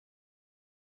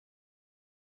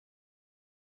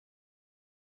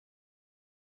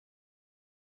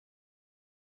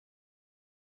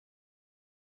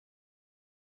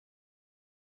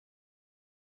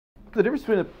The difference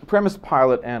between a premise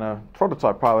pilot and a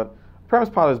prototype pilot, a premise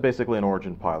pilot is basically an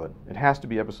origin pilot. It has to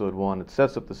be episode 1. It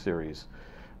sets up the series.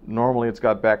 Normally it's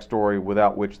got backstory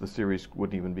without which the series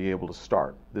wouldn't even be able to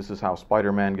start. This is how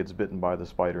Spider-Man gets bitten by the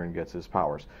spider and gets his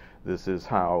powers. This is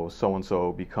how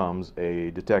so-and-so becomes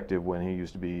a detective when he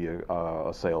used to be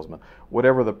a salesman.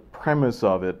 Whatever the premise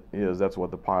of it is, that's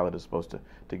what the pilot is supposed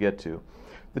to get to.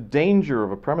 The danger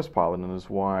of a premise pilot, and this is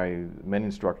why many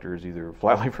instructors either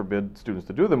flatly forbid students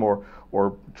to do them or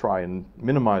try and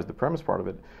minimize the premise part of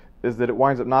it, is that it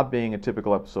winds up not being a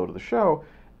typical episode of the show,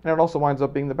 and it also winds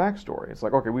up being the backstory. It's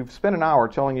like, okay, we've spent an hour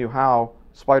telling you how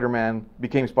Spider-Man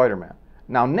became Spider-Man.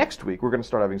 Now next week we're going to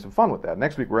start having some fun with that.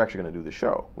 Next week we're actually going to do the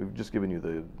show. We've just given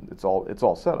you it's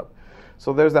all set up.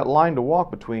 So there's that line to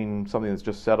walk between something that's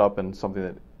just set up and something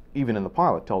that even in the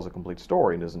pilot tells a complete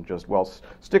story and isn't just, well,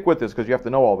 stick with this because you have to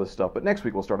know all this stuff, but next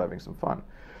week we'll start having some fun.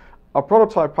 A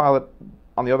prototype pilot,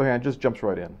 on the other hand, just jumps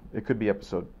right in. It could be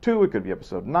episode 2, it could be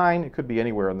episode 9, it could be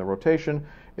anywhere in the rotation.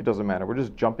 It doesn't matter. We're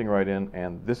just jumping right in,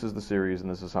 and this is the series,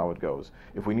 and this is how it goes.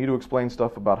 If we need to explain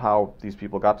stuff about how these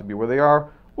people got to be where they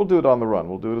are, we'll do it on the run.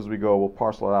 We'll do it as we go. We'll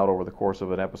parcel it out over the course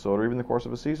of an episode or even the course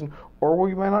of a season, or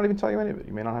we may not even tell you any of it.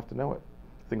 You may not have to know it.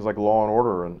 Things like Law and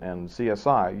Order and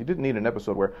CSI, you didn't need an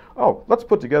episode where, oh, let's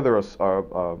put together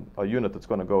a unit that's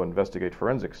going to go investigate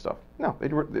forensic stuff. No, they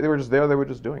were just there. They were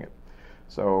just doing it.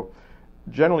 So,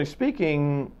 generally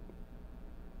speaking,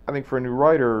 I think for a new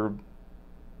writer,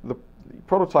 the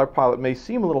prototype pilot may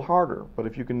seem a little harder, but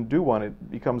if you can do one,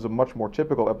 it becomes a much more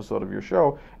typical episode of your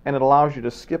show, and it allows you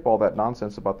to skip all that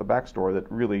nonsense about the backstory that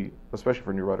really, especially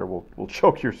for a new writer, will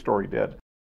choke your story dead.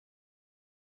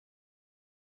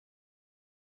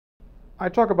 I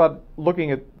talk about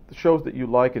looking at the shows that you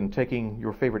like and taking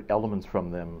your favorite elements from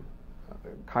them,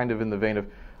 kind of in the vein of,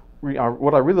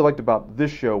 what I really liked about this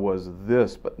show was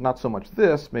this, but not so much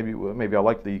this. Maybe I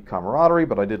liked the camaraderie,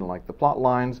 but I didn't like the plot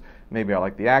lines. Maybe I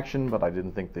liked the action, but I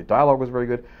didn't think the dialogue was very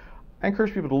good. I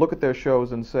encourage people to look at their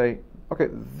shows and say, okay,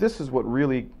 this is what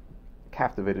really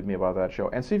captivated me about that show,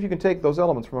 and see if you can take those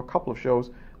elements from a couple of shows,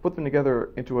 put them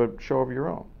together into a show of your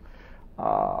own.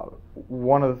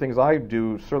 One of the things I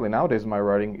do, certainly nowadays in my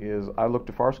writing, is I look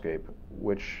to Farscape,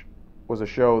 which was a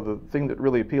show. The thing that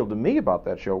really appealed to me about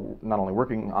that show, not only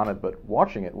working on it but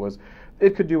watching it, was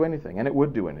it could do anything, and it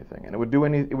would do anything, and it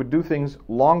would do things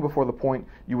long before the point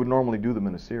you would normally do them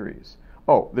in a series.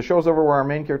 Oh, the show's over where our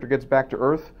main character gets back to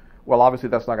Earth? Well, obviously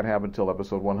that's not going to happen until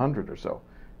episode 100 or so.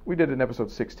 We did it in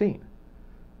episode 16.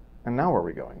 And now where are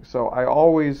we going? So I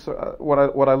always, what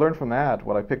I learned from that,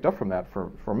 what I picked up from that,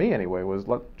 for me anyway, was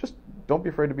just don't be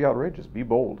afraid to be outrageous. Be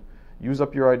bold. Use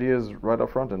up your ideas right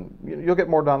up front, and you'll get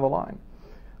more down the line.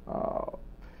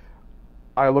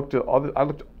 I looked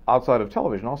outside of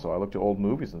television also. I looked at old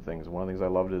movies and things. One of the things I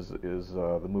loved is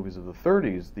the movies of the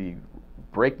 30s, the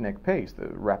breakneck pace, the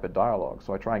rapid dialogue.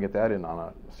 So I try and get that in on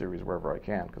a series wherever I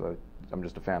can, because I'm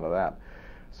just a fan of that.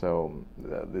 So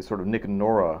the sort of Nick and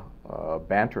Nora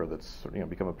banter that's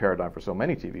become a paradigm for so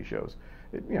many TV shows,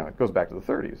 it goes back to the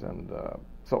 30s, and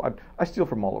so I steal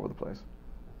from all over the place.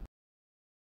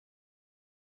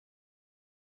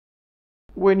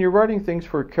 When you're writing things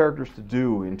for characters to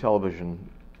do in television,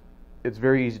 it's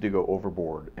very easy to go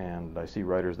overboard, and I see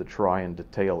writers that try and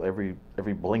detail every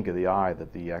blink of the eye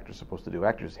that the actor's supposed to do.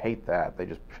 Actors hate that. They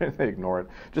just they ignore it,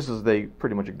 just as they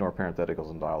pretty much ignore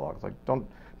parentheticals and dialogues. Like, don't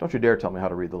you dare tell me how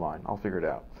to read the line. I'll figure it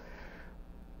out.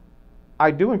 I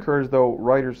do encourage, though,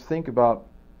 writers think about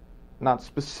not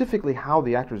specifically how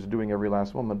the actors are doing every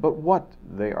last moment, but what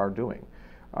they are doing.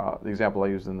 The example I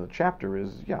used in the chapter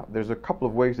is, there's a couple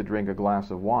of ways to drink a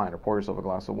glass of wine or pour yourself a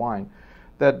glass of wine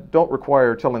that don't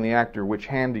require telling the actor which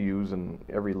hand to use in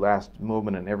every last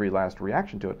movement and every last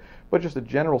reaction to it, but just a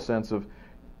general sense of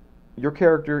your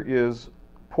character is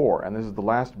poor and this is the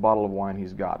last bottle of wine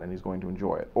he's got and he's going to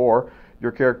enjoy it. Or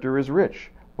your character is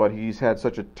rich, but he's had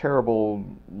such a terrible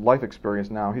life experience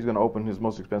now, he's going to open his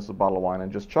most expensive bottle of wine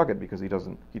and just chug it because he's not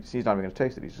even going to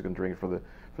taste it, he's just going to drink it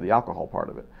for the alcohol part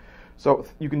of it. So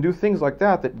you can do things like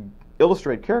that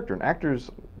illustrate character, and actors,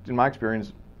 in my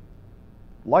experience,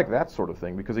 like that sort of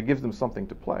thing because it gives them something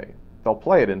to play. They'll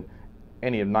play it in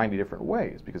any of 90 different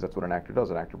ways because that's what an actor does.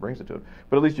 An actor brings it to it.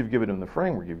 But at least you've given them the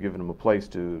framework. You've given them a place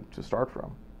to start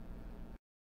from.